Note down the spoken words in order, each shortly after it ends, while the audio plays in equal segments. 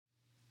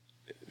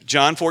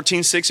John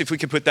 14:6, if we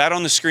could put that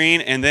on the screen.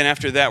 And then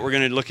after that, we're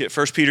going to look at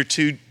 1 Peter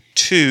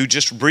 2:2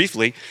 just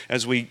briefly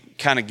as we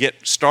kind of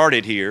get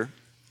started here.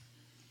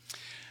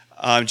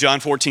 John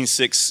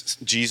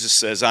 14:6, Jesus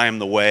says, I am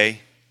the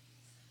way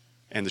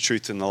and the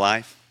truth and the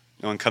life.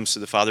 No one comes to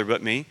the Father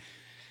but me.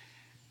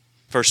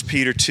 1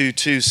 Peter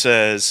 2:2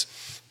 says,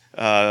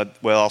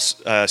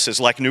 says,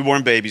 like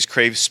newborn babies,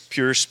 crave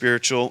pure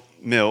spiritual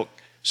milk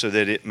so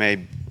that it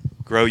may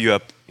grow you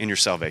up in your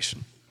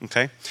salvation.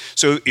 Okay?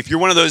 So if you're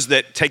one of those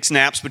that takes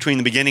naps between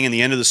the beginning and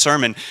the end of the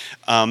sermon,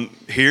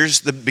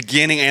 here's the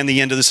beginning and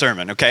the end of the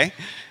sermon, okay?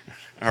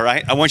 All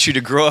right? I want you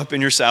to grow up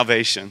in your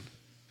salvation,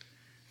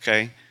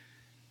 okay?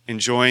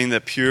 Enjoying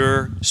the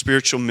pure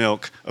spiritual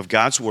milk of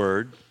God's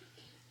word,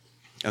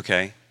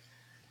 okay?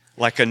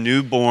 Like a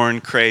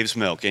newborn craves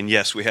milk. And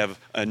yes, we have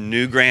a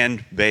new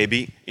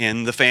grandbaby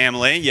in the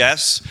family.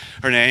 Yes,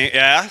 her name,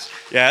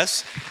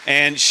 yes.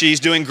 And she's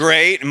doing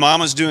great, and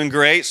Mama's doing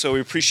great, so we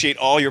appreciate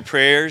all your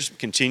prayers.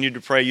 Continue to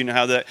pray. You know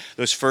how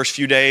those first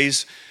few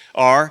days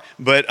are,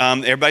 but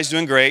everybody's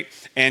doing great,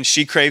 and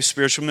she craves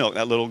spiritual milk.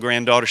 That little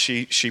granddaughter,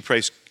 she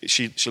prays,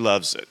 she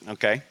loves it,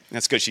 okay?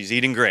 That's good. She's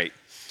eating great.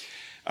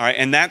 All right,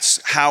 and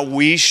that's how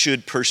we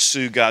should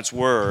pursue God's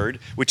word,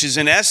 which is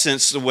in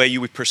essence the way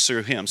you would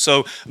pursue him.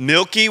 So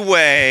Milky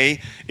Way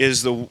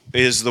is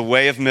the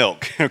way of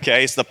milk,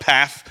 okay? It's the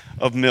path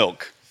of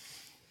milk.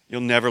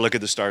 You'll never look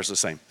at the stars the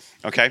same,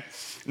 okay?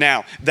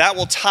 Now, that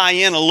will tie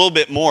in a little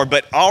bit more,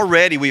 but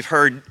already we've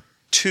heard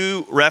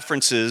two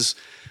references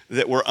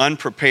that were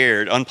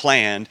unprepared,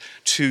 unplanned,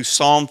 to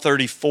Psalm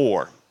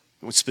 34.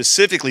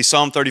 Specifically,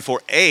 Psalm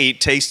 34:8,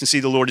 taste and see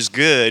the Lord is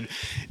good.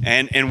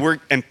 And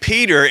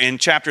Peter in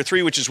chapter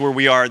 3, which is where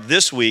we are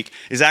this week,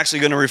 is actually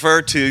going to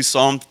refer to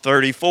Psalm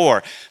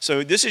 34.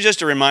 So this is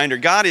just a reminder,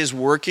 God is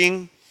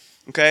working,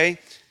 okay,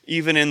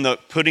 even in the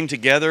putting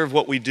together of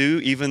what we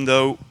do, even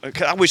though,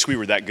 I wish we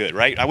were that good,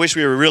 right? I wish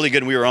we were really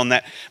good and we were on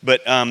that,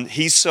 but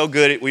he's so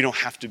good we don't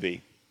have to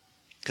be,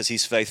 because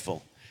he's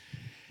faithful.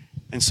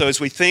 And so as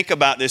we think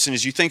about this, and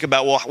as you think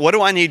about, well, what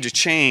do I need to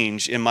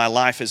change in my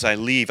life as I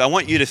leave? I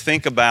want you to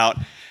think about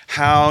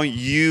how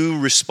you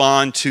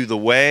respond to the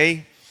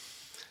way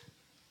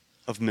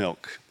of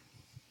milk.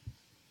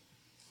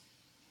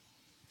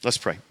 Let's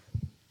pray.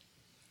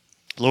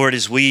 Lord,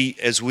 as we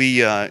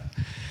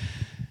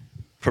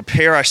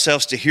prepare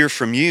ourselves to hear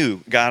from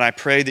you, God, I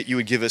pray that you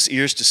would give us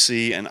ears to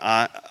see and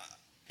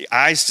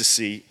eyes to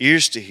see,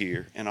 ears to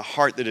hear, and a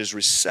heart that is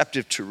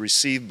receptive to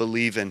receive,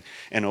 believe, and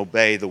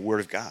obey the word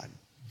of God.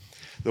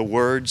 The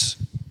words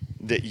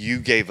that you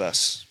gave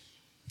us.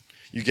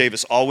 You gave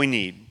us all we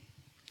need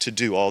to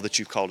do all that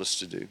you've called us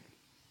to do.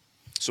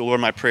 So,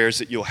 Lord, my prayer is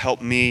that you'll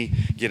help me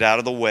get out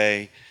of the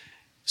way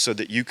so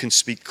that you can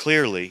speak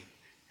clearly,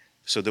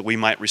 so that we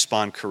might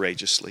respond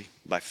courageously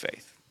by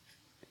faith.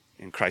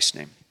 In Christ's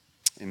name,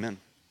 amen.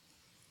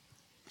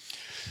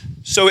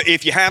 So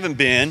if you haven't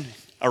been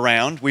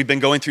around, we've been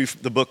going through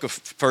the book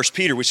of 1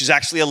 Peter, which is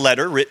actually a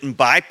letter written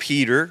by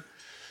Peter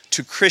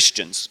to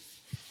Christians.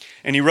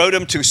 And he wrote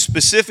them to a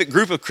specific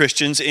group of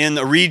Christians in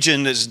a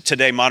region that is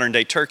today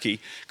modern-day Turkey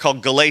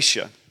called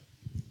Galatia.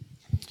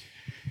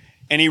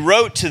 And he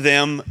wrote to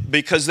them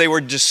because they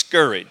were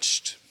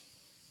discouraged.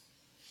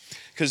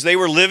 Because they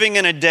were living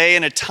in a day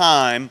and a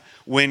time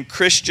when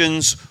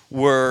Christians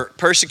were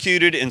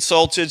persecuted,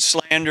 insulted,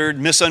 slandered,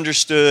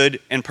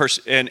 misunderstood, and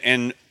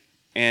I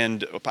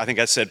think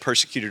I said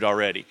persecuted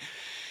already.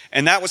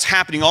 And that was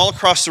happening all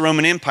across the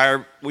Roman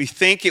Empire. We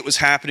think it was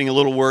happening a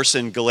little worse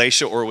in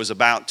Galatia, or it was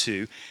about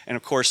to. And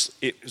of course,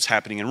 it was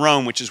happening in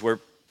Rome, which is where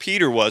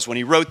Peter was when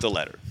he wrote the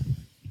letter.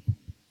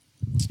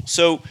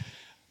 So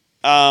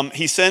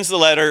he sends the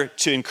letter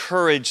to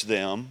encourage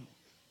them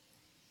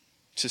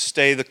to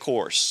stay the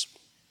course.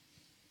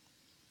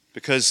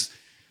 Because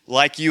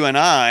like you and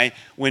I,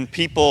 when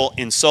people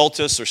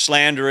insult us or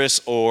slander us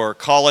or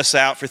call us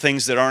out for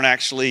things that aren't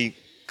actually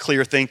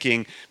clear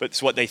thinking, but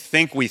it's what they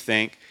think we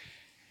think,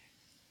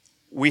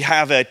 we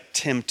have a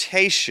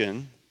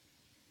temptation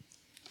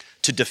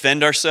to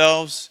defend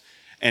ourselves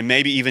and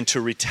maybe even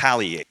to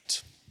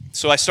retaliate.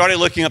 So I started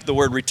looking up the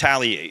word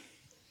retaliate,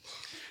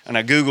 and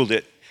I Googled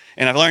it,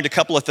 and I've learned a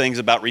couple of things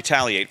about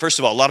retaliate. First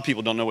of all, a lot of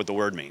people don't know what the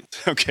word means,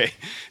 okay?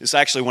 It's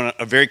actually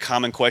a very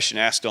common question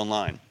asked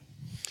online.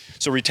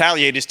 So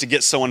retaliate is to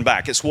get someone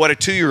back. It's what a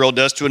 2-year-old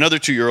does to another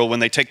 2-year-old when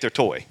they take their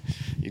toy.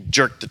 You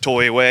jerk the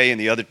toy away, and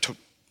the other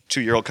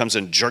 2-year-old comes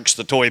and jerks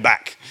the toy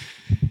back.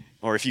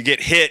 Or if you get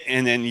hit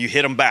and then you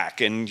hit them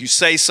back and you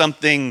say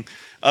something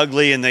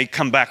ugly and they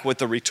come back with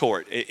a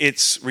retort.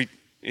 It's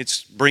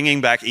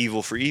bringing back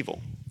evil for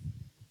evil.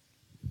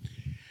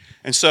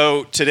 And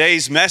so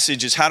today's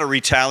message is how to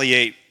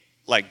retaliate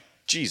like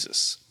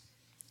Jesus,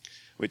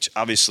 which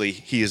obviously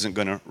he isn't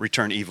going to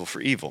return evil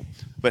for evil.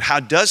 But how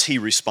does he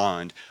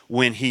respond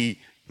when he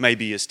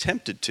maybe is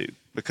tempted to?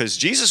 Because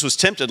Jesus was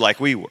tempted like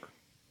we are.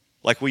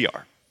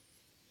 The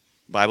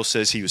Bible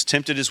says he was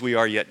tempted as we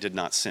are, yet did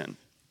not sin.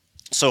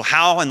 So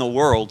how in the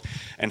world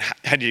and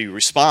how did he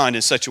respond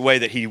in such a way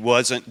that he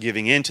wasn't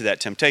giving in to that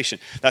temptation?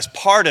 That's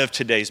part of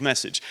today's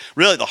message.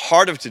 Really, the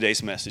heart of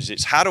today's message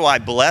is how do I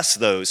bless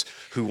those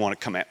who want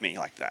to come at me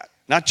like that?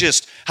 Not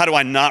just how do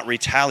I not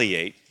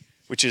retaliate,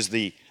 which is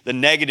the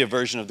negative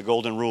version of the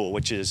golden rule,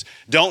 which is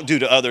don't do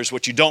to others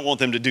what you don't want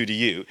them to do to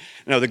you.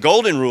 No, the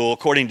golden rule,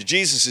 according to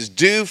Jesus, is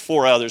do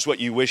for others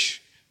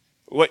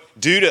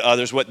do to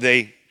others what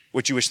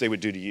you wish they would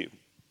do to you.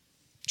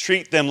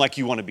 Treat them like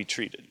you want to be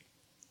treated.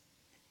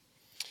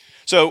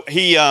 So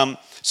he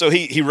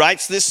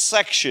writes this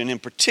section in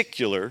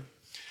particular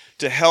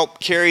to help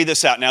carry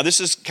this out. Now,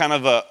 this is kind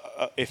of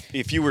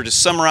if you were to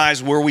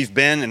summarize where we've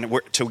been and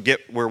to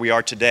get where we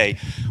are today,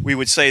 we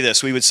would say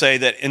this. We would say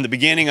that in the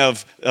beginning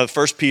of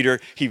 1 Peter,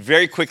 he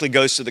very quickly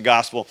goes to the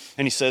gospel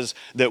and he says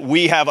that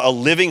we have a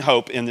living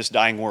hope in this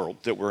dying world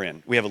that we're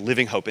in. We have a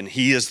living hope, and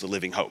he is the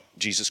living hope,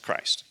 Jesus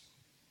Christ.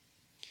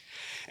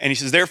 And he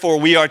says, therefore,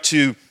 we are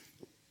to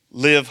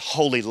live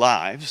holy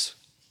lives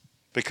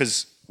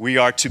because we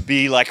are to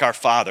be like our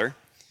Father,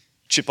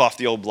 chip off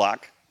the old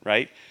block,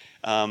 right?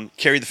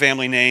 Carry the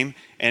family name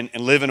and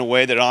live in a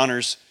way that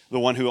honors the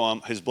one who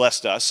has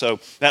blessed us. So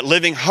that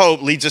living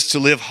hope leads us to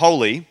live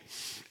holy.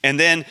 And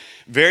then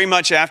very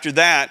much after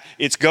that,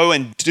 it's go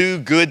and do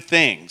good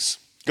things.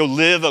 Go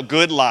live a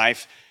good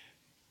life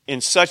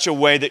in such a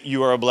way that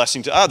you are a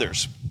blessing to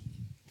others.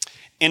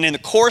 And in the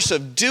course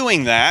of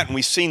doing that, and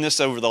we've seen this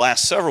over the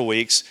last several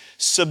weeks,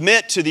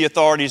 submit to the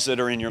authorities that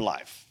are in your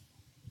life.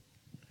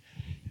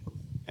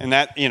 And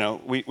that,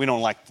 we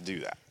don't like to do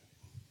that.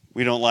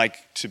 We don't like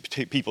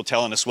people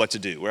telling us what to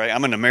do, right?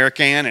 I'm an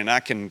American and I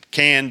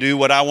can do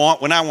what I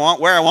want, when I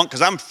want, where I want,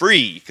 because I'm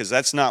free, because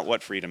that's not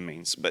what freedom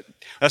means, but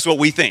that's what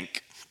we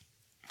think.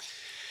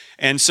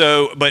 And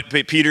so, but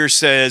Peter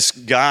says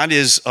God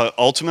is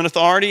ultimate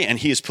authority, and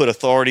he has put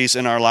authorities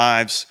in our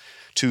lives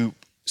to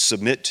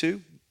submit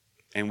to,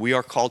 and we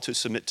are called to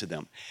submit to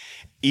them,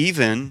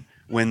 even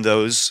when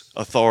those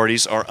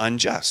authorities are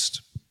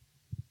unjust.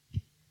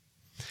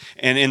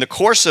 And in the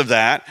course of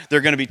that, there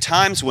are going to be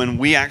times when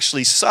we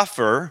actually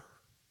suffer,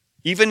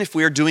 even if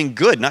we are doing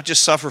good, not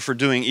just suffer for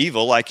doing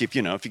evil. Like if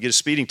you get a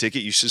speeding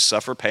ticket, you should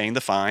suffer paying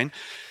the fine.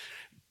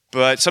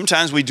 But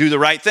sometimes we do the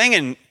right thing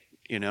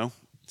and,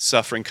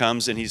 suffering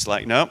comes and he's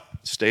like, nope,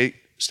 stay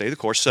the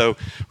course. So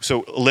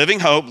living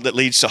hope that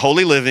leads to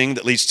holy living,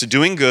 that leads to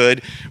doing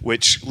good,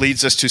 which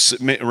leads us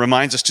to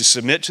reminds us to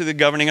submit to the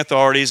governing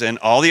authorities and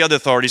all the other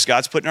authorities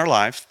God's put in our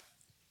life.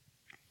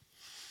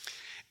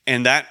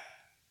 And that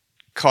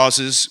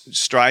causes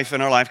strife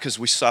in our life because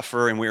we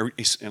suffer and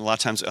a lot of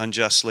times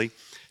unjustly.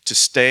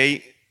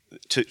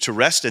 To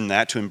rest in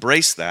that, to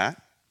embrace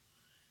that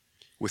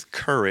with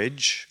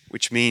courage,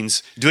 which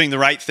means doing the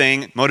right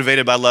thing,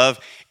 motivated by love,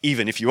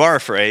 even if you are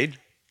afraid.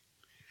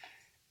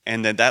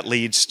 And then that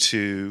leads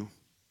to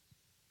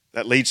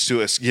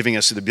us giving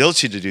us the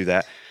ability to do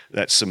that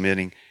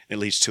submitting. It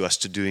leads to us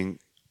to doing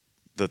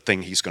the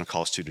thing he's going to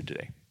call us to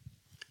today,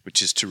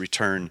 which is to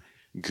return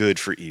good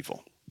for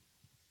evil.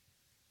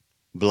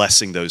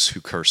 Blessing those who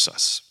curse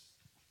us.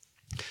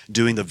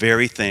 Doing the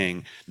very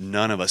thing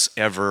none of us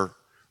ever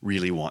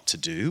really want to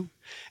do,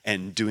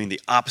 and doing the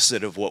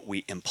opposite of what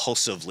we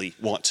impulsively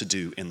want to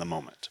do in the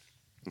moment.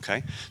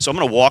 Okay? So I'm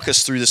going to walk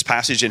us through this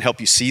passage and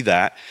help you see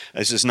that.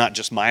 This is not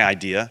just my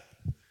idea.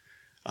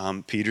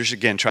 Peter's,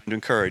 again, trying to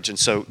encourage. And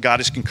so God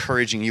is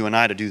encouraging you and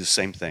I to do the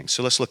same thing.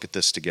 So let's look at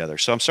this together.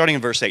 So I'm starting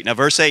in verse 8. Now,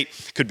 verse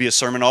 8 could be a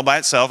sermon all by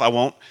itself. I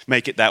won't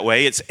make it that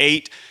way. It's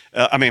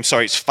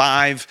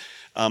 5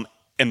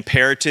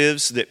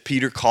 imperatives that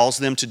Peter calls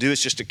them to do.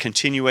 It's just a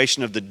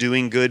continuation of the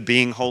doing good,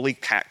 being holy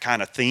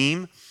kind of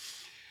theme.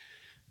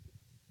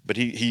 But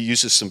he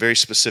uses some very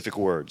specific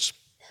words.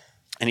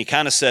 And he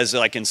kind of says,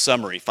 like in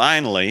summary,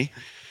 finally,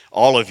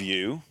 all of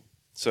you,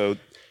 so,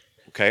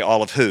 okay,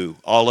 all of who?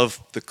 All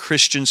of the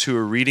Christians who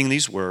are reading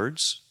these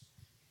words,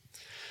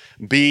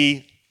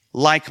 be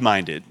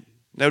like-minded.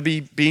 That would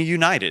be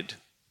united.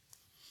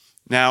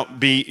 Now,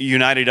 be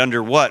united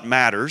under what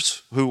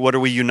matters? What are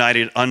we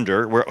united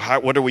under?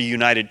 What are we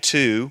united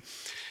to?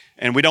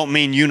 And we don't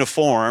mean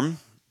uniform,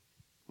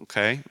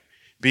 okay?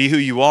 Be who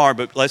you are,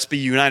 but let's be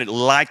united,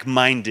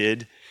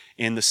 like-minded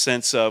in the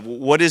sense of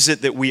what is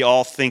it that we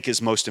all think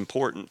is most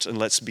important? And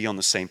let's be on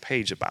the same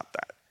page about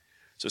that.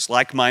 So it's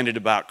like-minded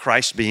about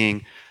Christ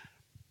being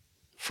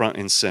front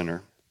and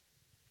center.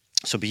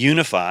 So be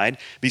unified,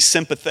 be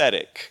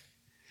sympathetic.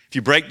 If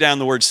you break down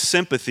the word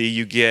sympathy,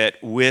 you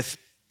get with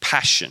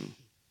passion.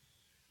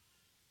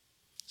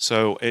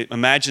 So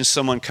imagine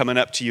someone coming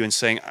up to you and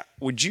saying,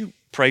 would you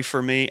pray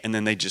for me? And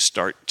then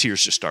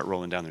tears just start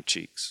rolling down their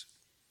cheeks.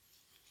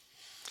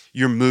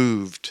 You're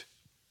moved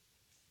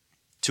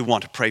to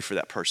want to pray for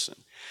that person.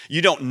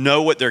 You don't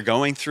know what they're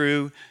going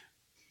through.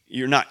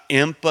 You're not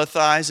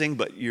empathizing,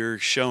 but you're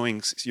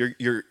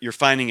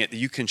finding it that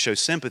you can show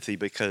sympathy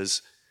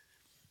because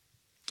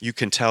you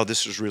can tell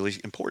this is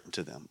really important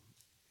to them.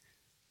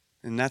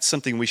 And that's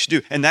something we should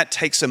do. And that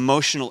takes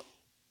emotional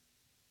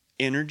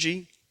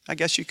energy, I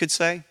guess you could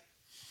say.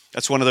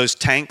 That's one of those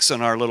tanks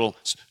on our little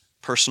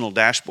personal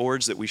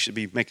dashboards that we should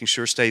be making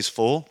sure stays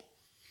full.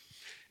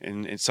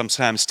 And it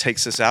sometimes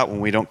takes us out when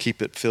we don't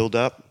keep it filled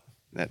up,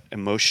 that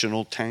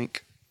emotional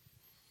tank.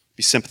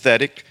 Be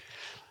sympathetic.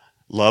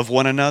 Love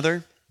one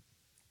another.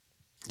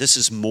 This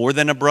is more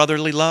than a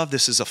brotherly love.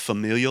 This is a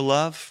familial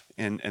love.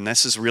 And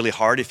this is really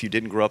hard if you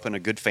didn't grow up in a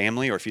good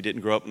family, or if you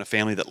didn't grow up in a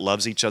family that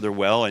loves each other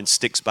well and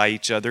sticks by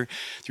each other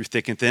through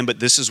thick and thin. But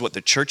this is what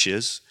the church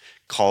is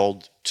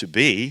called to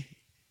be.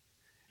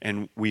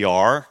 And we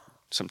are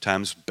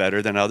sometimes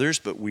better than others,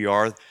 but we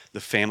are the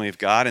family of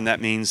God. And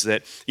that means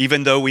that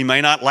even though we may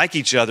not like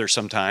each other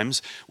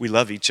sometimes, we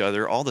love each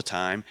other all the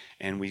time,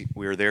 and we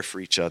are there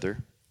for each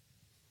other.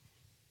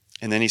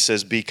 And then he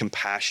says, be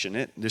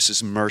compassionate. This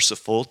is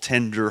merciful,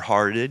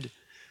 tender-hearted,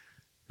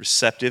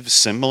 receptive,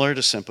 similar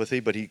to sympathy,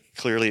 but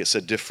it's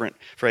a different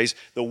phrase.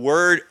 The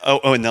word,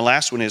 and the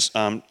last one is,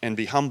 and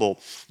be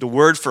humble. The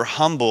word for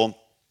humble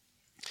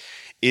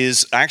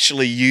is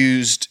actually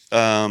used,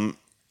 an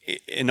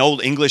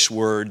Old English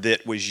word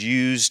that was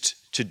used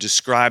to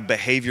describe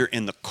behavior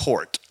in the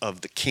court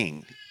of the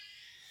king.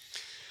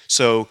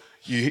 So,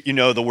 you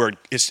know the word,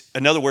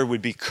 another word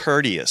would be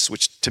courteous,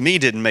 which to me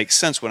didn't make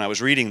sense when I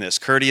was reading this.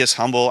 Courteous,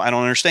 humble, I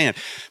don't understand.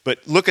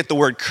 But look at the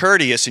word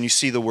courteous and you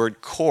see the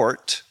word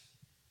court.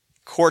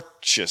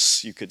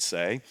 Courteous, you could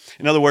say.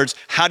 In other words,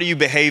 how do you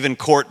behave in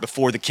court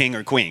before the king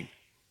or queen?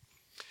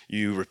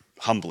 You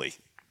humbly.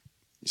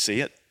 You see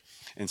it?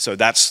 And so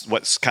that's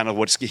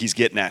what he's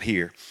getting at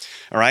here.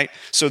 All right?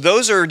 So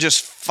those are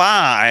just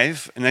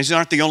 5, and these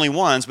aren't the only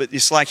ones, but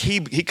it's like he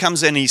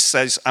comes in and he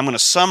says, I'm going to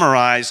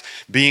summarize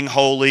being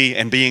holy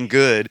and being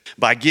good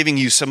by giving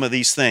you some of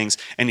these things.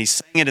 And he's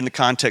saying it in the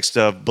context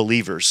of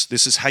believers.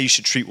 This is how you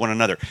should treat one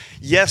another.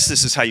 Yes,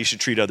 this is how you should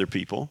treat other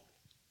people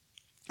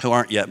who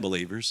aren't yet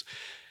believers.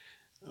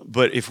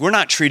 But if we're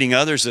not treating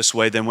others this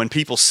way, then when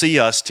people see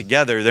us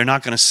together, they're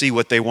not going to see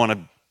what they want to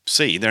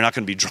see. They're not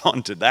going to be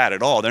drawn to that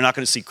at all. They're not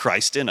going to see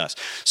Christ in us.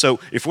 So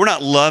if we're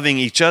not loving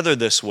each other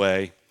this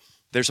way,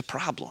 there's a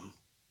problem.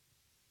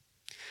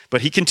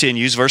 But he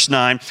continues, verse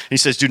 9, he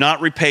says, do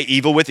not repay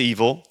evil with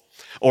evil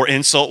or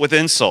insult with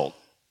insult,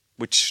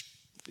 which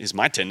is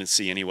my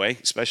tendency anyway,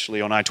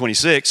 especially on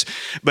I-26.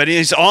 But it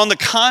is on the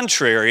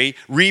contrary,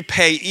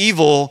 repay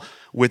evil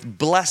with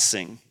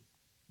blessing.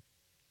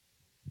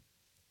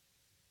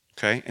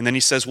 Okay, and then he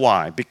says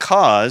why?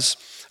 Because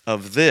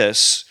of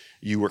this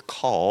you were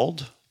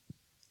called.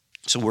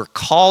 So we're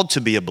called to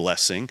be a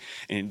blessing,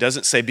 and it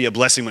doesn't say be a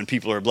blessing when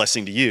people are a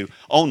blessing to you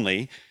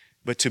only,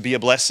 but to be a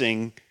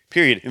blessing,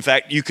 period. In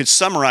fact, you could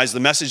summarize the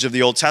message of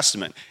the Old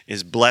Testament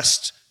is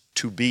blessed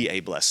to be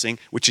a blessing,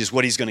 which is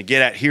what he's going to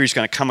get at here. He's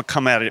going to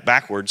come at it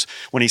backwards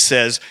when he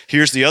says,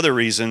 here's the other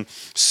reason,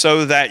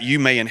 so that you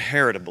may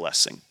inherit a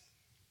blessing.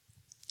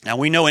 Now,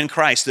 we know in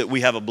Christ that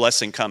we have a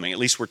blessing coming. At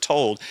least we're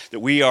told that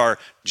we are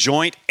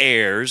joint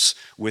heirs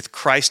with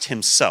Christ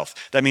himself.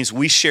 That means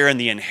we share in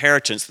the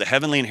inheritance, the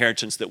heavenly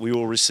inheritance that we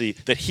will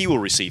receive, that he will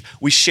receive.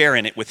 We share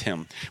in it with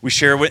him. We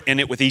share in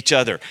it with each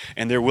other,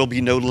 and there will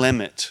be no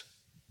limit.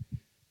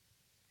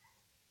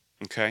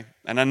 Okay?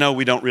 And I know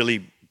we don't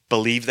really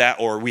believe that,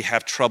 or we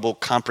have trouble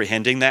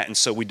comprehending that, and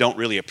so we don't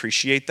really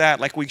appreciate that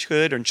like we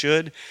could or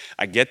should.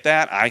 I get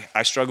that.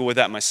 I struggle with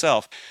that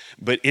myself.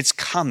 But it's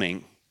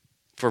coming.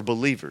 For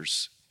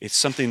believers, it's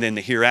something in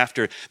the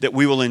hereafter that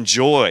we will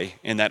enjoy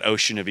in that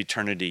ocean of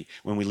eternity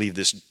when we leave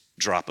this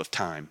drop of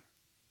time.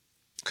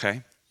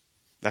 Okay?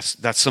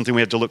 That's something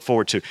we have to look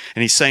forward to.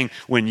 And he's saying,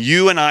 when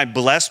you and I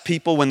bless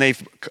people when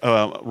they've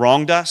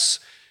wronged us,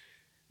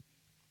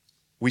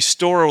 we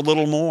store a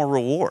little more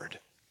reward.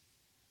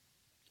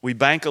 We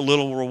bank a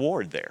little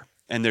reward there.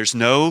 And there's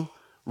no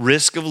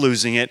risk of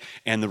losing it,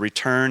 and the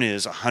return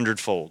is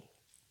 100-fold.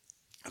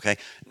 Okay?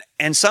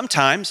 And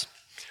sometimes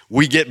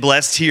we get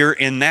blessed here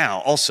and now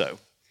also.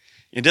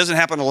 It doesn't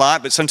happen a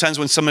lot, but sometimes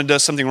when someone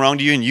does something wrong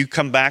to you and you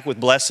come back with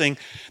blessing,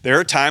 there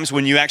are times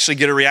when you actually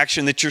get a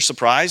reaction that you're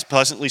surprised,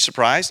 pleasantly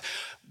surprised.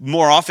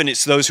 More often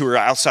it's those who are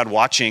outside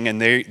watching,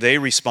 and they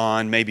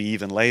respond maybe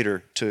even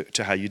later to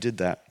how you did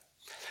that.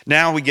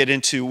 Now we get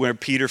into where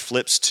Peter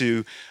flips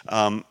to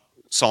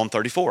Psalm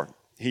 34.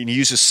 He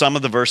uses some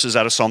of the verses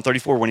out of Psalm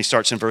 34 when he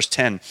starts in verse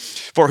 10.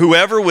 For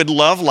whoever would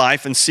love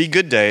life and see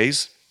good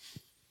days,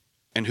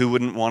 and who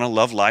wouldn't want to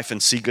love life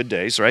and see good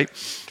days, right?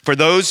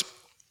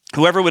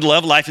 Whoever would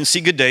love life and see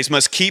good days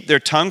must keep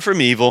their tongue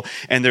from evil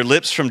and their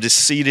lips from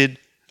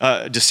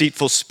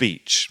deceitful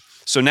speech.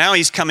 So now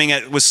he's coming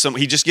at with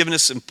he just given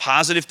us some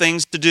positive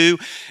things to do.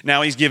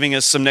 Now he's giving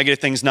us some negative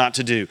things not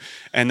to do.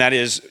 And that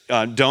is,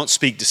 don't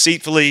speak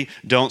deceitfully,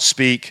 don't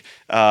speak,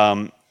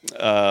 don't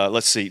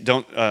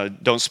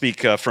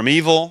speak from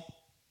evil.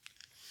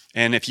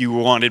 And if you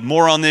wanted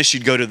more on this,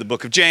 you'd go to the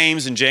book of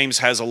James, and James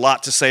has a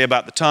lot to say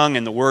about the tongue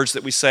and the words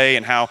that we say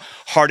and how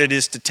hard it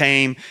is to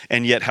tame,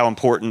 and yet how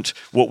important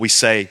what we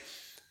say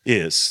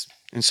is.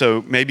 And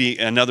so maybe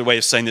another way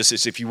of saying this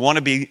is if you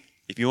want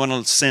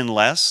to sin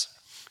less,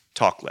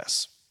 talk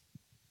less.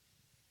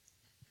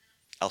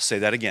 I'll say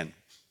that again.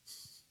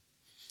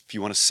 If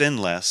you want to sin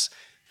less,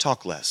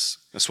 talk less.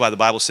 That's why the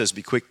Bible says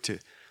be quick to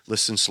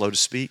listen, slow to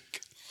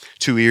speak.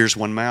 2 ears,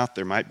 1 mouth.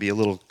 There might be a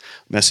little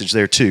message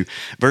there too.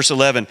 Verse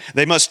 11,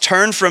 they must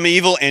turn from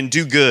evil and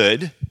do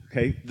good.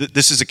 Okay,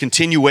 this is a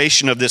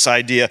continuation of this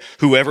idea,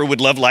 whoever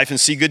would love life and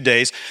see good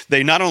days.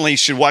 They not only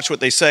should watch what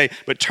they say,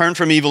 but turn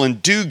from evil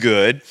and do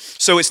good.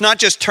 So it's not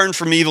just turn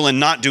from evil and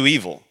not do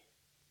evil.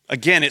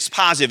 Again, it's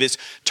positive. It's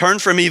turn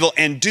from evil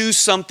and do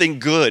something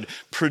good.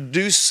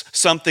 Produce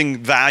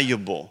something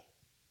valuable,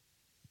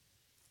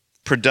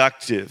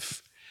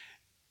 productive,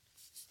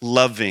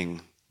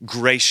 loving,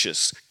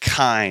 gracious,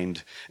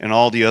 kind, and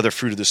all the other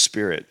fruit of the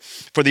Spirit.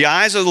 For the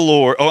eyes of the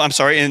Lord,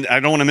 and I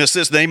don't want to miss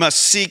this, they must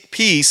seek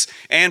peace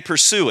and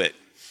pursue it.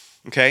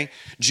 Okay?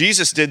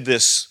 Jesus did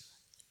this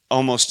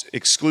almost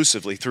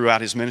exclusively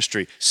throughout his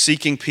ministry,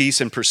 seeking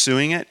peace and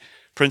pursuing it.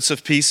 Prince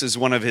of Peace is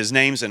one of his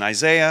names in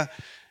Isaiah.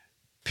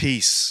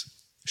 Peace,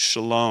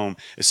 shalom.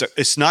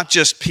 It's not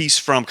just peace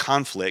from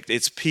conflict.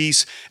 It's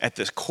peace at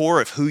the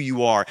core of who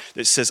you are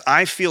that says,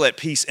 I feel at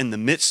peace in the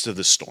midst of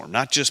the storm,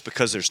 not just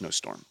because there's no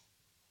storm.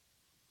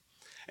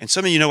 And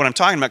some of you know what I'm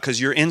talking about because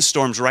you're in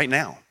storms right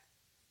now.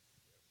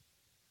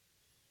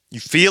 You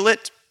feel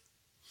it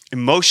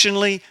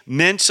emotionally,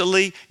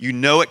 mentally, you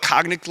know it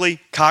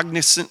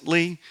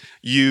cognizantly,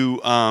 you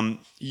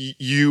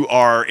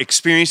are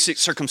experiencing it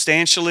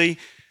circumstantially.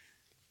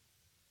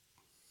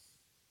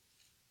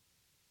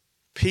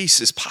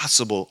 Peace is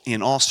possible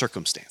in all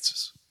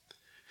circumstances.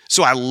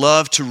 So I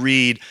love to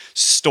read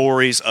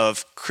stories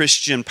of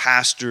Christian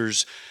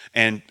pastors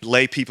and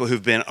lay people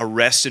who've been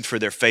arrested for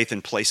their faith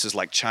in places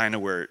like China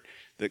where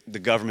the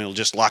government will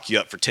just lock you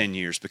up for 10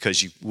 years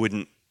because you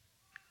wouldn't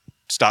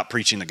stop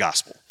preaching the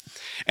gospel.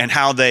 And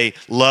how they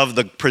love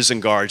the prison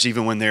guards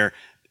even when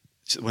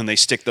they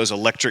stick those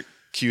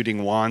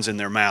electrocuting wands in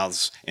their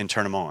mouths and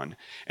turn them on.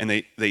 And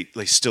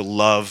they still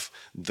love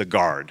the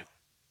guard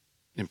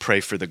and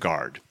pray for the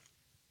guard.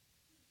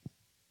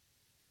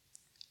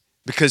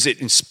 Because it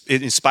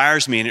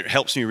inspires me and it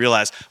helps me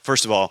realize,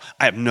 first of all,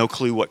 I have no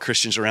clue what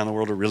Christians around the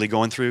world are really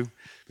going through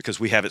because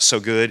we have it so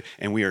good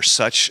and we are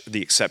such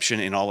the exception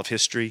in all of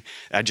history.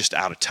 I'm just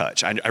out of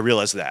touch. I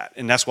realize that.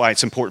 And that's why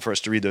it's important for us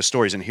to read those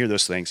stories and hear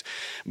those things.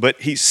 But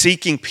he's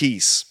seeking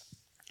peace,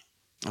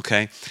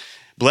 okay?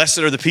 Blessed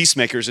are the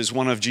peacemakers is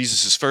one of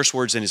Jesus' first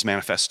words in his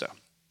manifesto.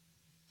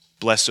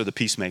 Blessed are the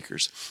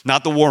peacemakers,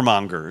 not the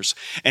warmongers.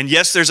 And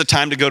yes, there's a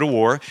time to go to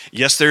war.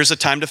 Yes, there's a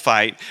time to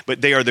fight,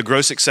 but they are the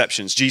gross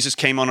exceptions. Jesus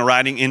came on a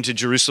riding into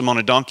Jerusalem on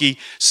a donkey,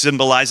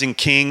 symbolizing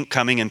king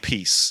coming in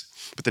peace.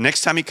 But the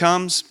next time he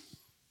comes,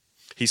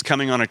 he's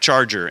coming on a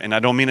charger, and I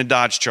don't mean a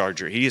Dodge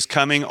Charger. He is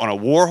coming on a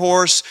war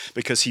horse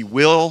because he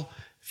will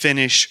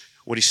finish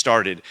what he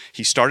started.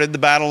 He started the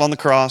battle on the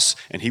cross,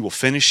 and he will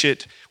finish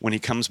it when he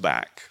comes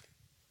back,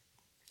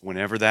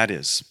 whenever that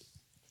is.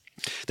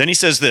 Then he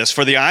says this,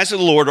 for the eyes of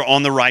the Lord are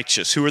on the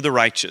righteous. Who are the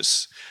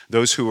righteous?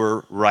 Those who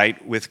are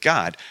right with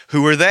God.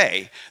 Who are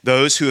they?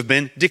 Those who have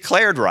been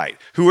declared right.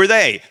 Who are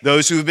they?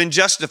 Those who have been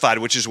justified,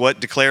 which is what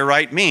declare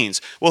right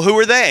means. Well, who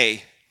are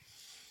they?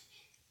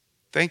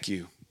 Thank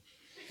you.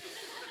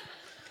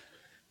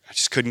 I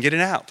just couldn't get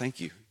it out. Thank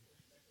you.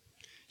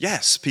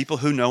 Yes, people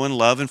who know and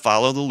love and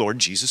follow the Lord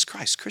Jesus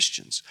Christ.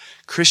 Christians.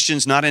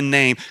 Christians not in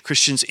name,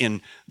 Christians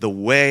in the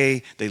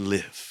way they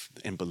live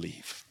and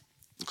believe.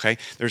 Okay,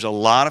 there's a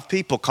lot of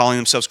people calling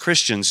themselves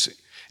Christians,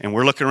 and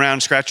we're looking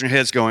around, scratching our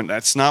heads, going,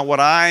 "That's not what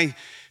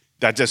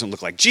that doesn't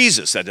look like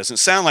Jesus. That doesn't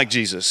sound like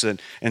Jesus."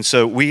 And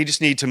so we just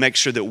need to make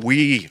sure that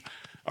we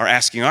are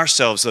asking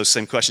ourselves those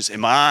same questions.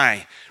 Am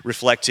I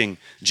reflecting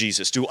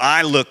Jesus? Do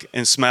I look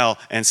and smell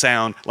and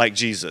sound like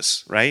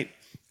Jesus? Right?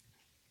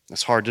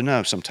 That's hard to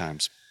know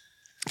sometimes.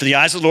 For the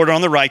eyes of the Lord are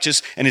on the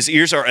righteous, and his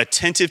ears are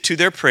attentive to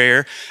their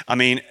prayer. I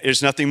mean,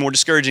 there's nothing more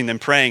discouraging than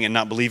praying and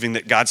not believing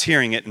that God's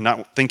hearing it and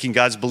not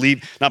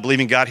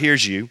believing God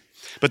hears you.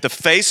 But the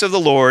face of the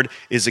Lord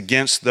is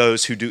against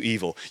those who do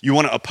evil. You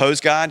want to oppose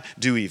God?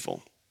 Do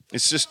evil.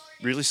 It's just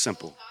really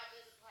simple.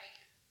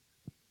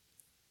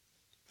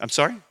 I'm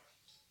sorry?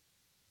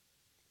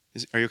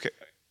 Are you okay?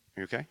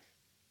 Are you okay?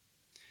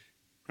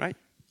 Right?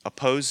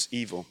 Oppose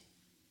evil.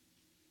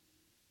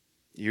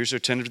 Ears are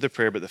attentive to their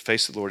prayer, but the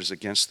face of the Lord is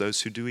against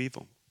those who do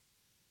evil.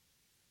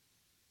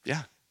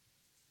 Yeah.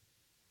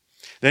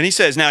 Then he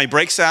says, now he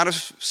breaks out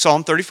of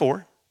Psalm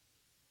 34.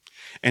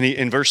 And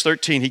in verse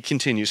 13, he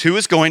continues, who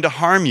is going to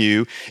harm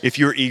you if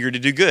you're eager to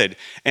do good?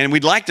 And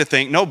we'd like to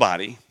think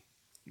nobody,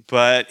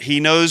 but he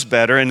knows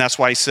better. And that's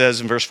why he says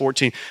in verse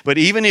 14, but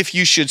even if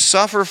you should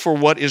suffer for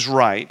what is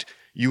right,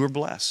 you are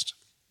blessed.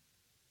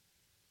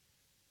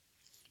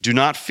 Do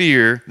not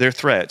fear their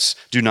threats.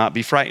 Do not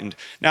be frightened.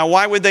 Now,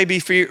 why would they be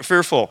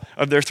fearful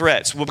of their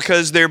threats? Well,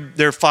 because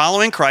they're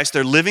following Christ.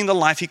 They're living the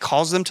life he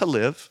calls them to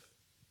live.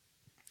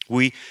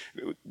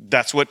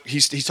 That's what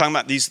he's talking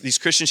about, these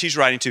Christians he's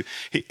writing to.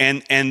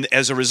 And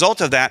as a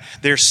result of that,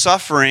 they're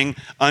suffering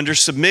under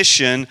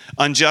submission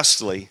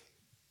unjustly.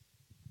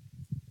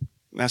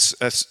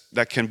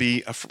 That can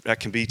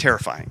be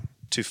terrifying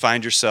to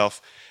find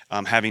yourself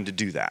having to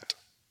do that.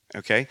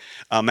 Okay?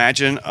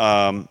 Imagine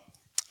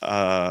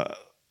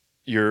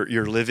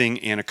you're living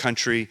in a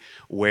country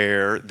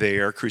where they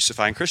are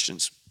crucifying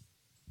Christians.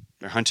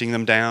 They're hunting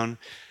them down,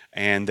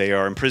 and they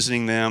are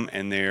imprisoning them,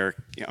 and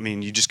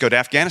you just go to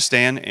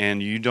Afghanistan,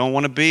 and you don't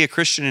want to be a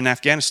Christian in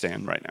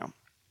Afghanistan right now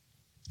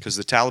because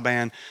the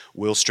Taliban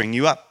will string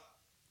you up.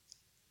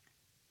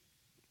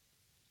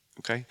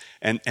 Okay?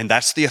 And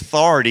that's the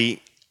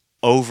authority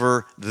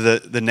over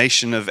the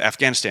nation of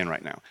Afghanistan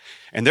right now.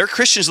 And there are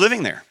Christians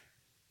living there.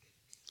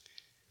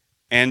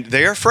 And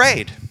they're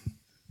afraid.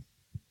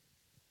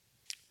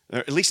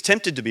 They're at least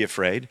tempted to be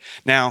afraid.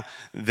 Now,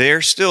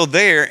 they're still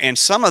there, and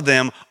some of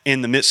them,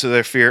 in the midst of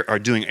their fear, are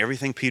doing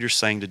everything Peter's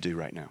saying to do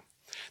right now.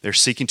 They're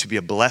seeking to be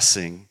a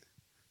blessing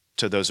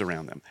to those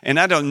around them.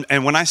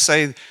 And when I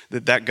say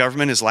that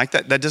government is like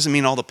that, that doesn't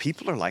mean all the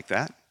people are like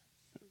that,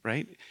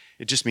 right?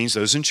 It just means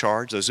those in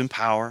charge, those in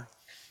power,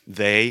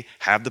 they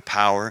have the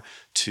power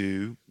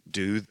to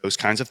do those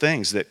kinds of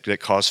things that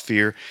cause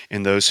fear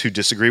in those who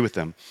disagree with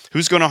them.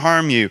 Who's going to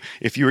harm you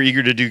if you are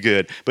eager to do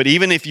good? But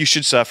even if you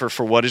should suffer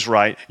for what is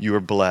right, you are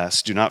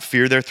blessed. Do not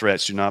fear their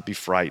threats. Do not be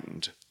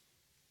frightened.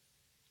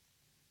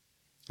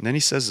 And then he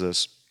says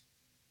this,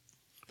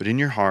 but in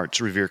your hearts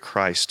revere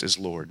Christ as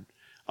Lord.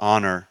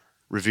 Honor,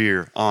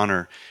 revere,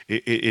 honor.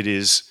 It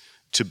is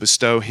to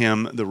bestow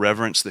him the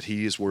reverence that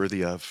he is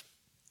worthy of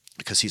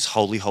because he's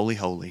holy, holy,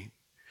 holy.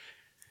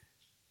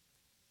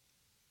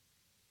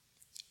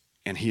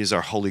 And he is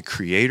our holy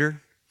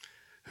creator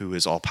who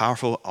is all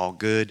powerful, all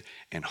good,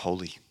 and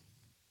holy.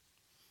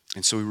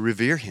 And so we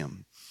revere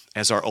him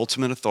as our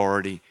ultimate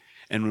authority.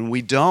 And when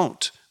we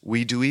don't,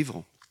 we do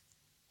evil.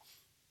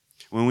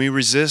 When we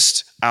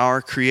resist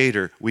our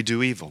creator, we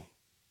do evil.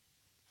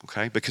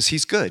 Okay? Because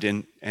he's good.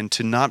 And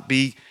to not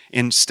be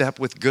in step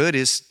with good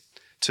is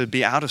to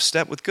be out of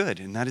step with good.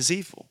 And that is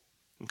evil.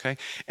 Okay?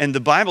 And the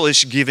Bible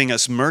is giving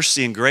us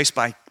mercy and grace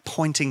by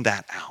pointing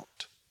that out.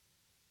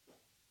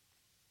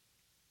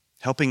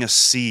 Helping us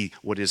see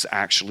what is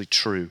actually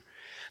true.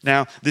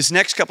 Now, this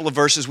next couple of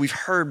verses we've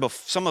heard,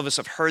 some of us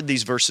have heard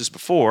these verses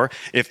before,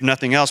 if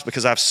nothing else,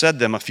 because I've said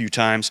them a few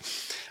times.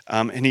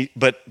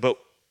 But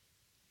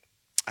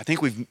I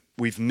think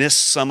we've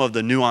missed some of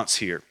the nuance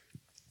here.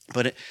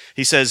 But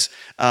he says,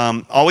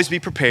 always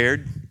be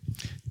prepared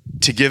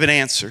to give an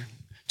answer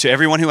to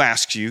everyone who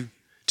asks you,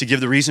 to give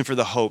the reason for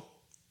the hope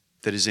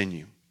that is in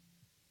you.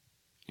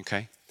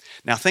 Okay?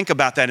 Now think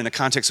about that in the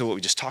context of what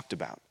we just talked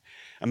about.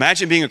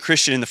 Imagine being a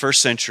Christian in the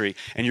first century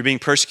and you're being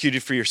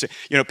persecuted for your sin.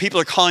 People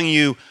are calling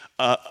you,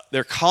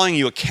 they're calling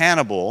you a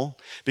cannibal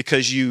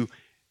because you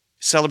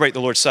celebrate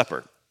the Lord's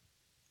Supper.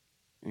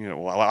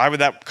 Why would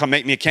that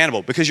make me a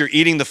cannibal? Because you're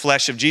eating the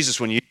flesh of Jesus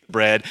when you eat the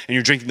bread and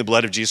you're drinking the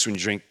blood of Jesus when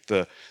you drink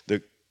the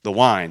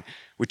wine,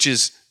 which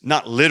is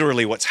not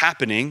literally what's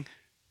happening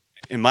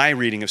in my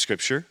reading of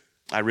Scripture.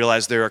 I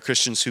realize there are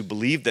Christians who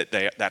believe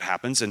that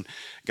happens, and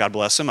God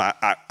bless them.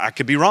 I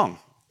could be wrong.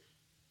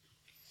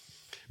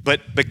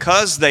 But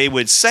because they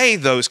would say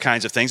those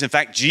kinds of things, in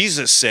fact,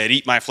 Jesus said,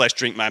 eat my flesh,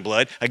 drink my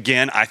blood,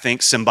 again, I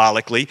think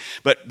symbolically,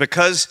 but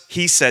because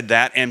he said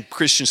that and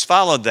Christians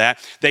followed that,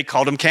 they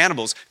called them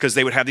cannibals because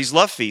they would have these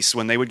love feasts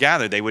when they would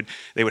gather. They would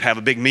have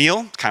a big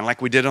meal, kind of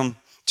like we did on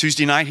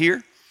Tuesday night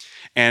here.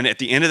 And at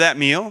the end of that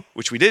meal,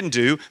 which we didn't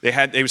do,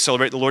 they would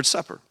celebrate the Lord's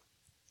Supper.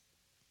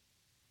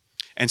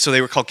 And so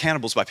they were called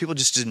cannibals by people who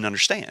just didn't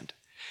understand.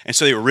 And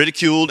so they were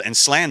ridiculed and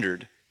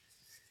slandered.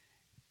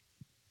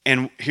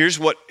 And here's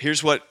what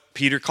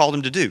Peter called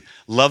him to do.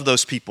 Love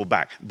those people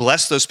back.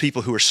 Bless those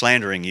people who are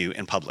slandering you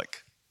in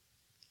public.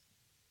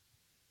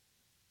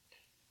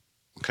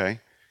 Okay?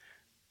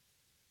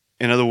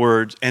 In other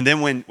words, and then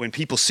when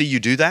people see you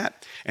do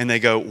that, and they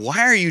go, why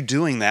are you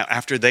doing that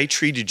after they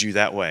treated you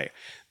that way?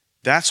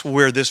 That's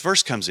where this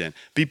verse comes in.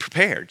 Be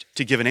prepared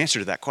to give an answer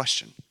to that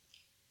question.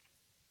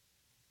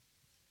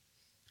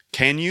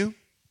 Can you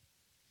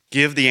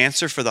give the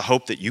answer for the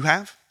hope that you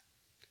have?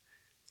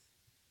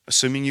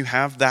 Assuming you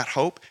have that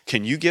hope,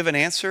 can you give an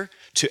answer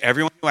to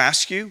everyone who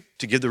asks you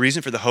to give the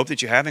reason for the hope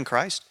that you have in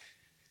Christ?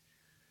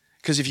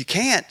 Because if you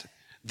can't,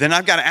 then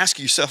I've got to ask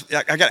you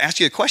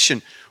the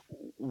question,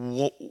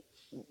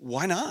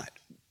 why not?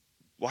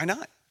 Why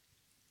not?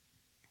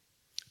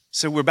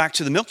 So we're back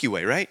to the Milky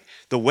Way, right?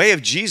 The way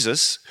of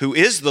Jesus, who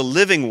is the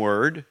living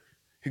word,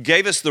 who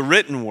gave us the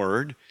written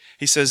word,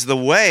 he says the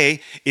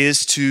way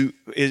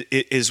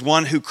is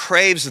one who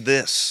craves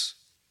this.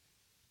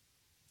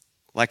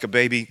 Like a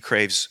baby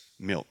craves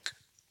milk.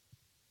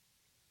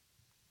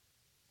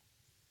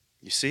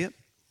 You see it?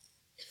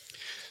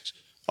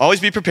 Always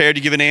be prepared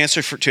to give an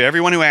answer to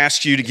everyone who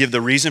asks you to give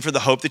the reason for the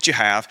hope that you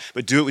have,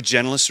 but do it with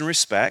gentleness and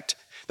respect.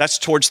 That's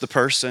towards the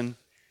person,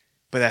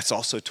 but that's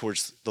also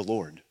towards the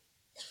Lord.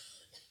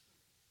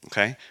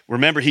 Okay?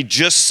 Remember, he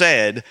just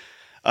said,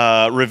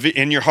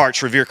 in your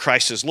hearts, revere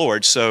Christ as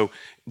Lord. So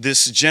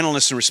this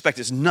gentleness and respect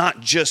is not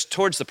just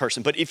towards the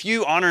person, but if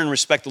you honor and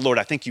respect the Lord,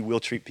 I think you will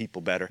treat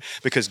people better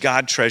because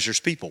God treasures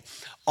people,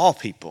 all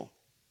people,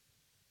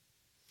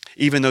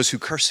 even those who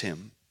curse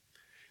him,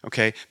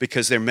 okay,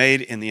 because they're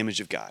made in the image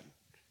of God.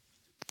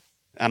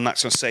 I'm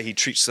not going to say he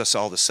treats us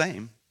all the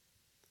same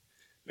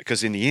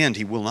because in the end,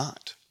 he will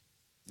not.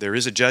 There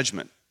is a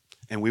judgment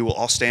and we will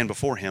all stand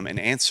before him and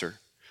answer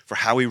for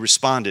how we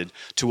responded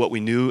to what we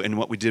knew and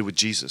what we did with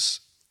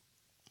Jesus.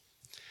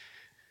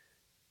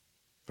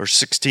 Verse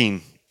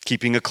 16,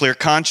 keeping a clear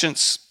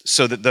conscience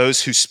so that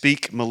those who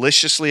speak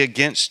maliciously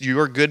against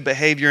your good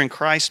behavior in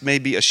Christ may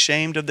be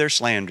ashamed of their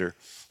slander.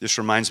 This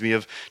reminds me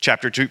of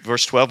chapter 2,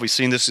 verse 12. We've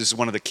seen this is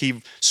one of the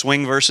key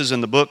swing verses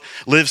in the book.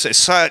 Live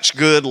such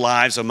good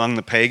lives among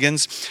the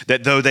pagans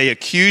that though they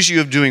accuse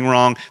you of doing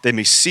wrong, they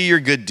may see your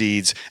good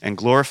deeds and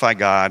glorify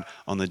God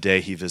on the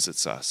day he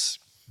visits us.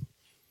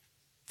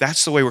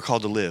 That's the way we're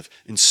called to live,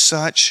 in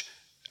such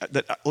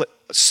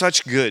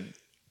good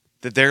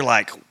that they're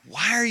like,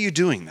 why are you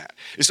doing that?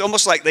 It's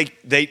almost like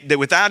they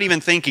without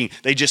even thinking,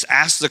 they just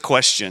ask the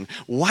question,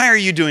 why are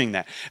you doing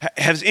that?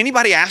 Has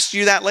anybody asked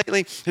you that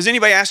lately? Has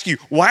anybody asked you,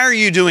 why are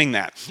you doing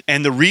that?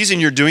 And the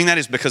reason you're doing that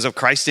is because of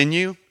Christ in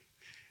you?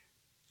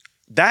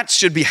 That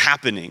should be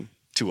happening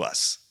to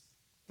us,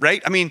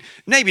 right? I mean,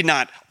 maybe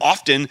not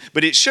often,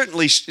 but it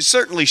certainly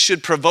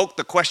should provoke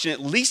the question, at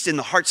least in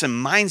the hearts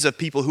and minds of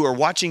people who are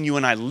watching you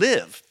and I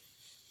live.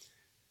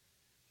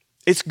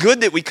 It's good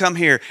that we come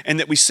here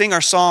and that we sing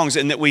our songs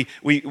and that we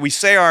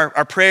say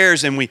our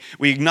prayers and we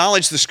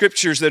acknowledge the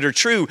scriptures that are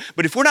true.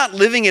 But if we're not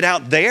living it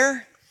out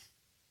there,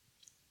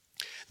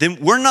 then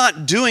we're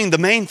not doing the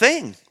main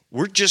thing.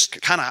 We're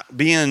just kind of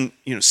being,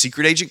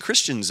 secret agent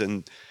Christians,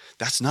 and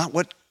that's not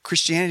what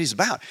Christianity is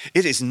about.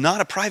 It is not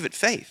a private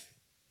faith.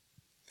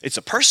 It's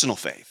a personal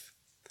faith.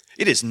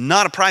 It is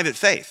not a private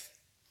faith.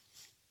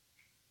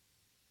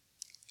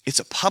 It's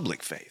a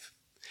public faith.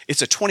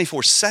 It's a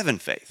 24/7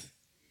 faith.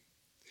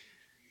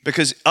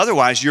 Because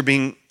otherwise you're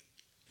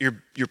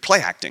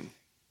play acting.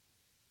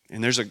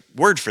 And there's a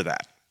word for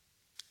that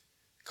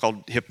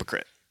called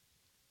hypocrite.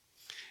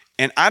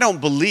 And I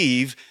don't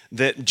believe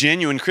that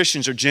genuine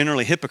Christians are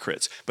generally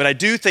hypocrites, but I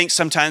do think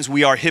sometimes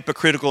we are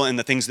hypocritical in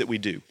the things that we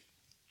do.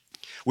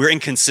 We're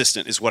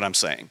inconsistent is what I'm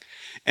saying.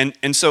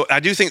 And so I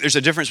do think there's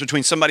a difference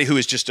between somebody who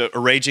is just a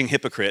raging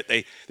hypocrite.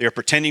 They are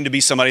pretending to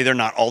be somebody they're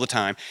not all the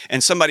time,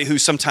 and somebody who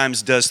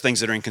sometimes does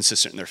things that are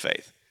inconsistent in their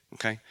faith.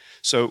 Okay?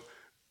 So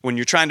when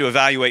you're trying to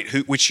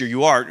evaluate which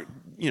you are,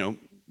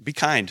 be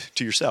kind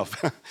to yourself.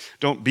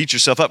 Don't beat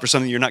yourself up for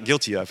something you're not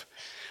guilty of.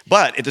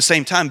 But at the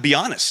same time, be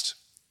honest.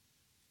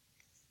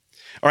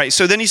 All right,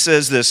 so then he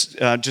says this,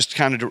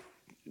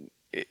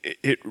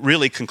 it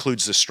really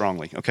concludes this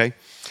strongly, okay?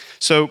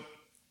 So,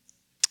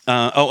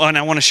 and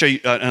I want to show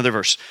you another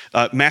verse.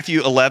 Matthew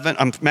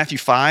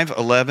 5,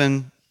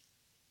 11,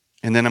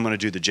 and then I'm going to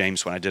do the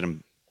James one.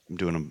 I'm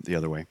doing them the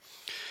other way.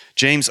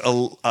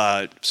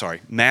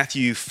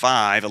 Matthew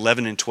 5,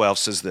 11 and 12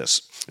 says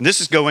this. And this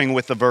is going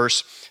with the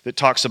verse that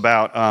talks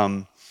about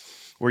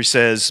where he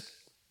says,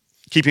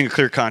 keeping a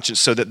clear conscience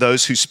so that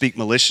those who speak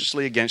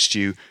maliciously against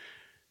your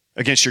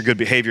good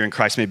behavior in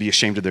Christ may be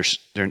ashamed of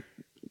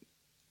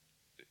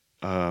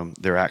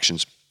their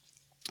actions.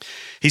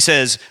 He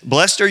says,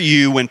 blessed are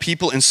you when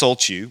people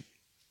insult you.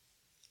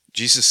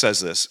 Jesus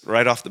says this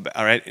right off the bat,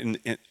 all right?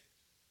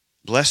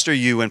 Blessed are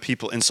you when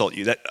people insult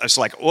you. It's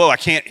like, I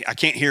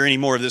can't hear any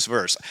more of this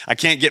verse. I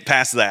can't get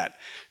past that.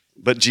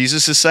 But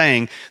Jesus is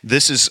saying,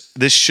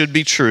 this should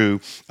be true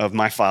of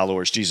my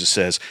followers. Jesus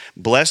says,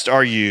 blessed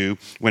are you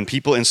when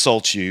people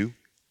insult you,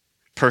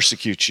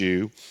 persecute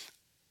you,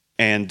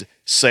 and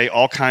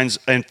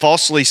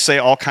falsely say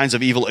all kinds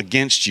of evil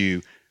against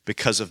you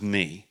because of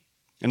me.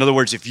 In other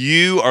words, if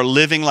you are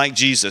living like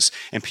Jesus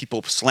and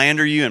people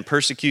slander you and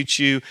persecute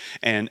you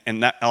and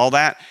all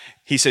that,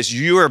 he says,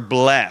 you are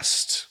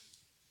blessed.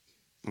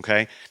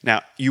 Okay?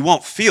 Now, you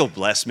won't feel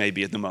blessed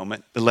maybe at the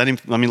moment, but let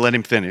me let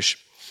him finish.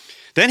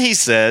 Then he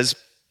says,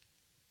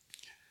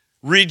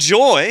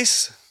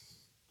 rejoice.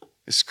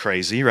 It's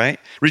crazy, right?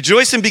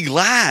 Rejoice and be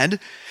glad,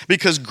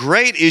 because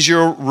great is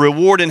your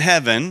reward in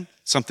heaven,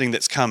 something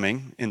that's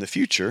coming in the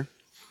future.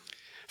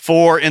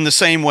 For in the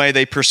same way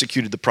they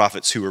persecuted the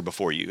prophets who were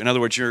before you. In other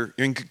words, you're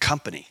in good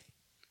company.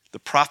 The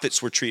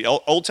prophets were treated,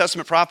 Old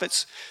Testament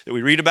prophets that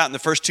we read about in the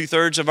first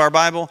 2/3 of our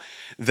Bible,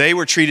 they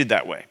were treated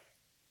that way.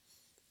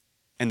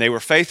 And they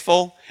were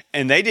faithful,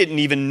 and they didn't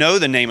even know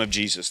the name of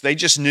Jesus. They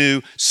just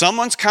knew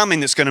someone's coming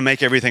that's going to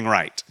make everything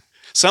right.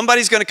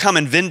 Somebody's going to come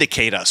and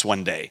vindicate us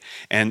one day.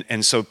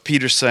 And so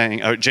Peter's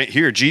saying, or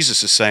here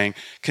Jesus is saying,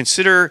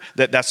 consider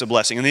that that's a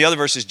blessing. And the other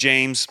verse is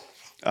James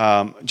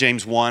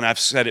 1. I've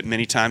said it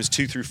many times,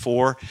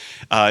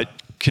 2-4.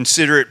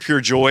 Consider it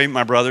pure joy,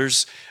 my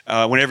brothers,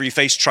 whenever you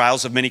face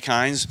trials of many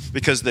kinds,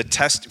 because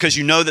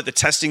you know that the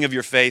testing of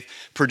your faith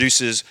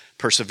produces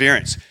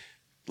perseverance.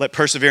 Let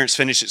perseverance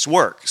finish its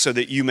work so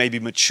that you may be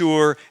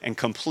mature and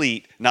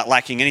complete, not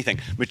lacking anything.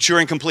 Mature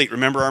and complete.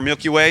 Remember our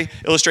Milky Way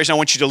illustration? I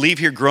want you to leave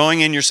here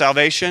growing in your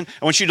salvation.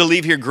 I want you to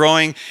leave here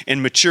growing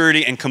in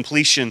maturity and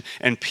completion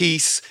and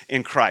peace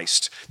in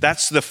Christ.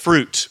 That's the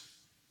fruit.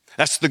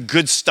 That's the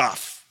good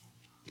stuff.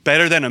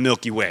 Better than a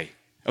Milky Way.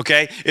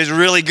 Okay? It's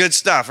really good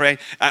stuff, right?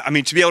 I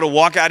mean, to be able to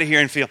walk out of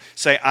here and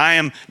say, I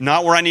am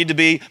not where I need to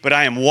be, but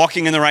I am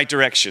walking in the right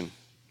direction.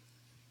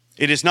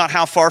 It is not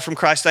how far from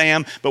Christ I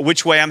am, but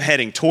which way I'm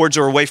heading, towards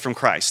or away from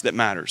Christ, that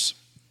matters.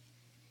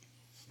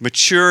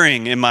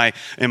 Maturing in my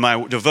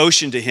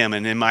devotion to him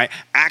and in my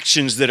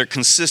actions that are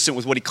consistent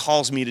with what he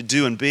calls me to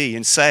do and be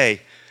and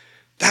say.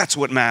 That's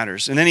what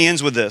matters. And then he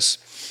ends with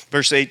this,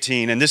 verse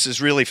 18, and this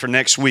is really for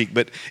next week,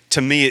 but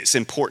to me it's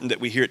important that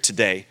we hear it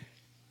today.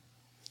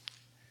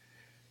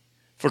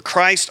 For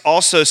Christ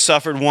also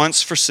suffered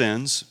once for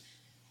sins,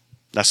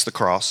 that's the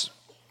cross.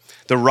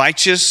 The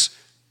righteous,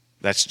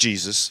 that's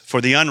Jesus. For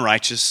the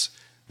unrighteous,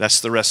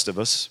 that's the rest of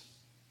us.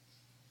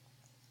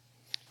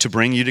 To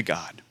bring you to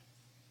God.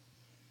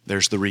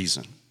 There's the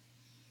reason.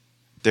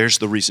 There's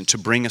the reason, to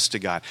bring us to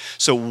God.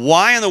 So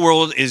why in the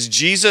world is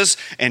Jesus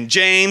and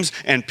James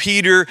and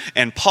Peter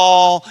and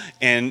Paul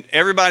and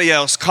everybody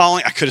else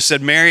calling, I could have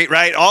said Mary,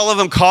 right? All of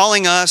them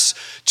calling us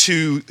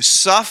to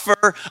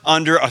suffer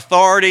under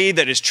authority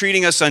that is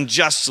treating us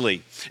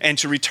unjustly and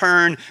to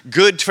return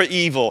good for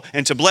evil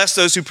and to bless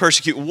those who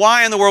persecute.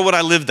 Why in the world would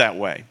I live that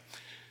way?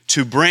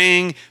 To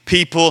bring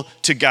people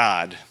to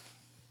God.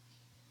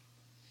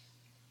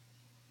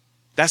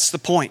 That's the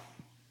point.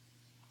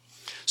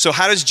 So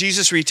how does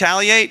Jesus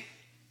retaliate?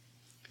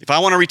 If I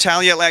want to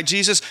retaliate like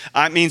Jesus,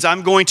 it means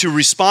I'm going to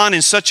respond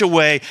in such a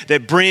way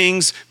that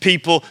brings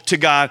people to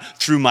God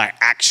through my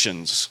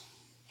actions,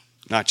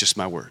 not just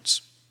my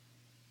words.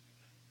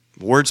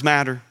 Words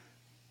matter,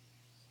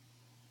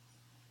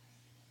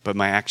 but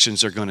my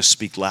actions are going to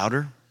speak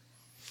louder.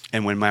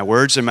 And when my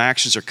words and my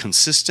actions are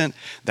consistent,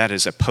 that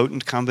is a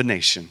potent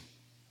combination.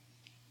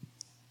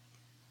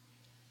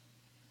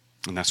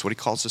 And that's what he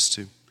calls us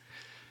to.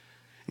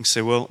 You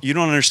say, well, you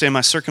don't understand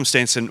my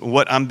circumstance and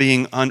what I'm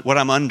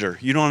under.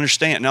 You don't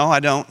understand. No,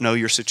 I don't know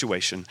your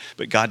situation,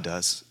 but God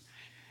does.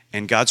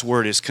 And God's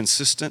word is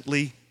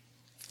consistently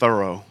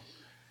thorough.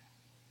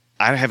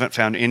 I haven't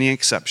found any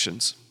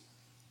exceptions.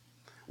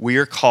 We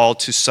are called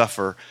to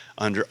suffer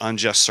under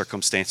unjust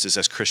circumstances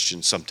as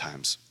Christians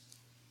sometimes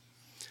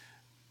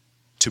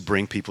to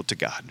bring people to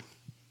God.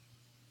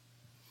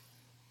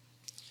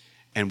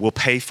 And we'll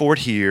pay for it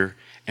here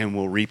and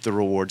we'll reap the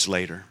rewards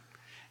later.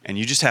 And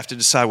you just have to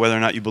decide whether or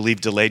not you believe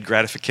delayed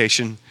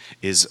gratification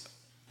is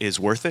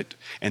worth it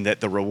and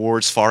that the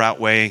rewards far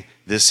outweigh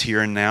this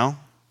here and now.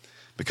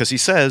 Because he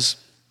says,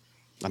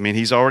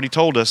 he's already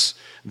told us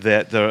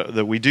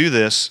that we do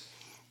this,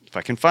 if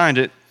I can find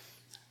it,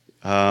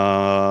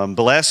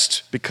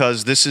 blessed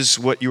because this is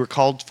what you were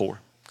called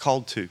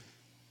to.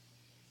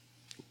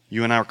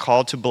 You and I are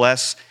called to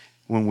bless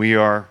when we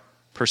are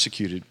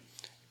persecuted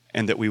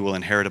and that we will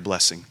inherit a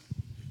blessing.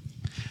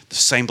 The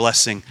same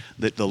blessing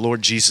that the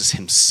Lord Jesus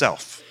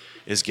himself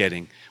is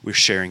getting, we're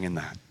sharing in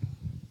that.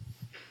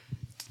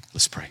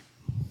 Let's pray.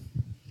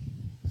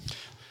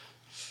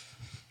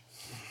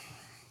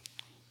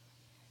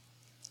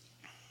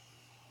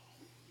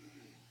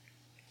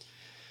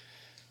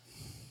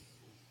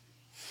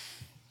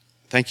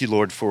 Thank you,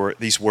 Lord, for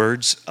these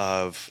words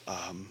of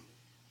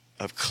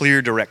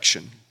clear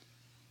direction.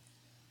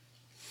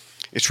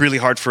 It's really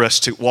hard for us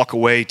to walk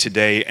away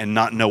today and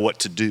not know what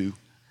to do.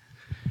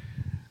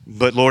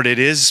 But Lord, it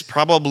is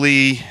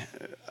probably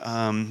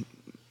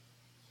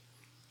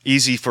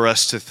easy for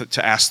us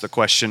to ask the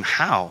question,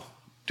 how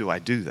do I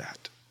do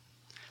that?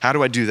 How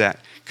do I do that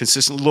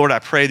consistently? Lord, I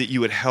pray that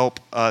you would help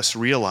us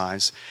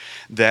realize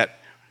that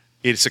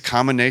it's a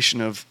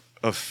combination of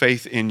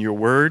faith in your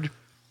word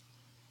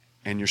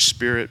and your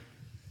spirit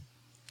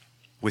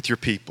with your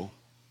people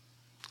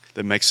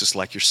that makes us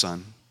like your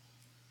son.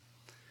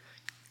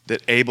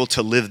 That able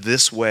to live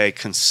this way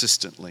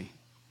consistently.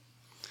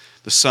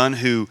 The son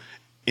who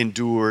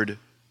endured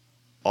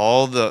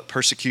all the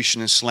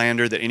persecution and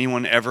slander that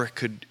anyone ever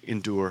could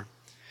endure.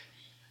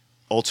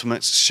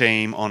 Ultimate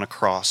shame on a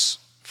cross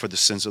for the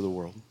sins of the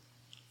world.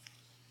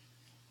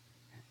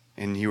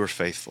 And you are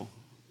faithful.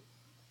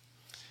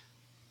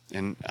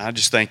 And I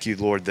just thank you,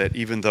 Lord, that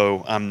even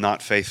though I'm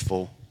not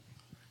faithful,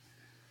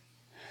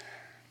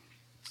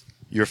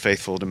 you're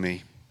faithful to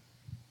me.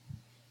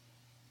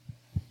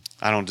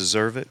 I don't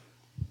deserve it,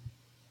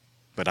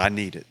 but I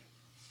need it.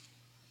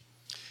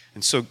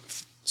 And so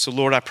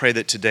Lord, I pray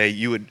that today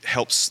you would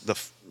help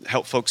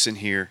folks in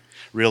here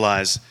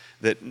realize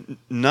that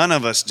none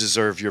of us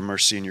deserve your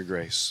mercy and your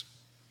grace,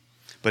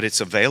 but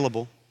it's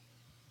available.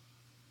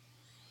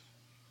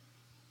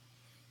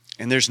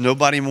 And there's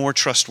nobody more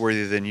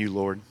trustworthy than you,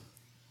 Lord,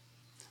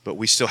 but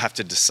we still have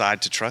to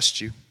decide to trust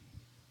you.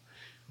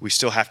 We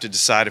still have to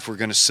decide if we're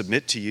going to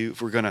submit to you,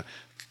 if we're going to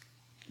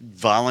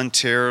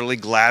voluntarily,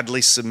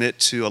 gladly submit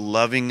to a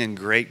loving and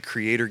great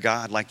creator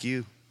God like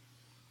you.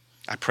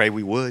 I pray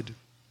we would.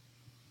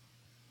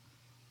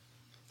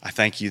 I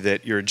thank you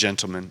that you're a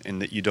gentleman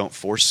and that you don't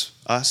force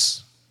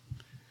us.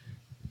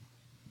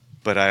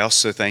 But I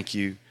also thank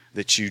you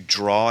that you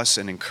draw us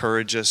and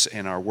encourage us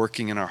and are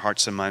working in our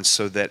hearts and minds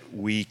so that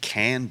we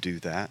can do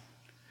that.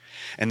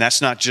 And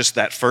that's not just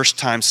that first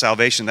time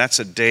salvation. That's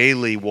a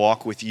daily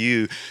walk with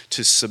you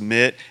to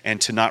submit and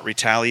to not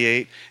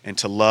retaliate and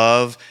to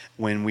love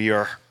when we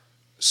are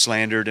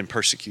slandered and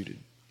persecuted.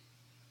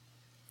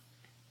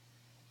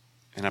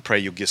 And I pray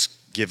you'll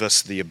just give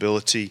us the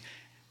ability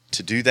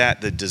to do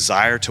that, the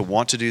desire to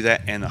want to do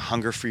that, and a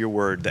hunger for your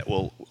word that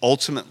will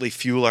ultimately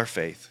fuel our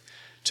faith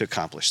to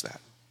accomplish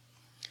that.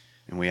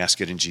 And we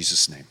ask it in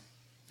Jesus' name.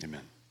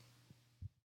 Amen.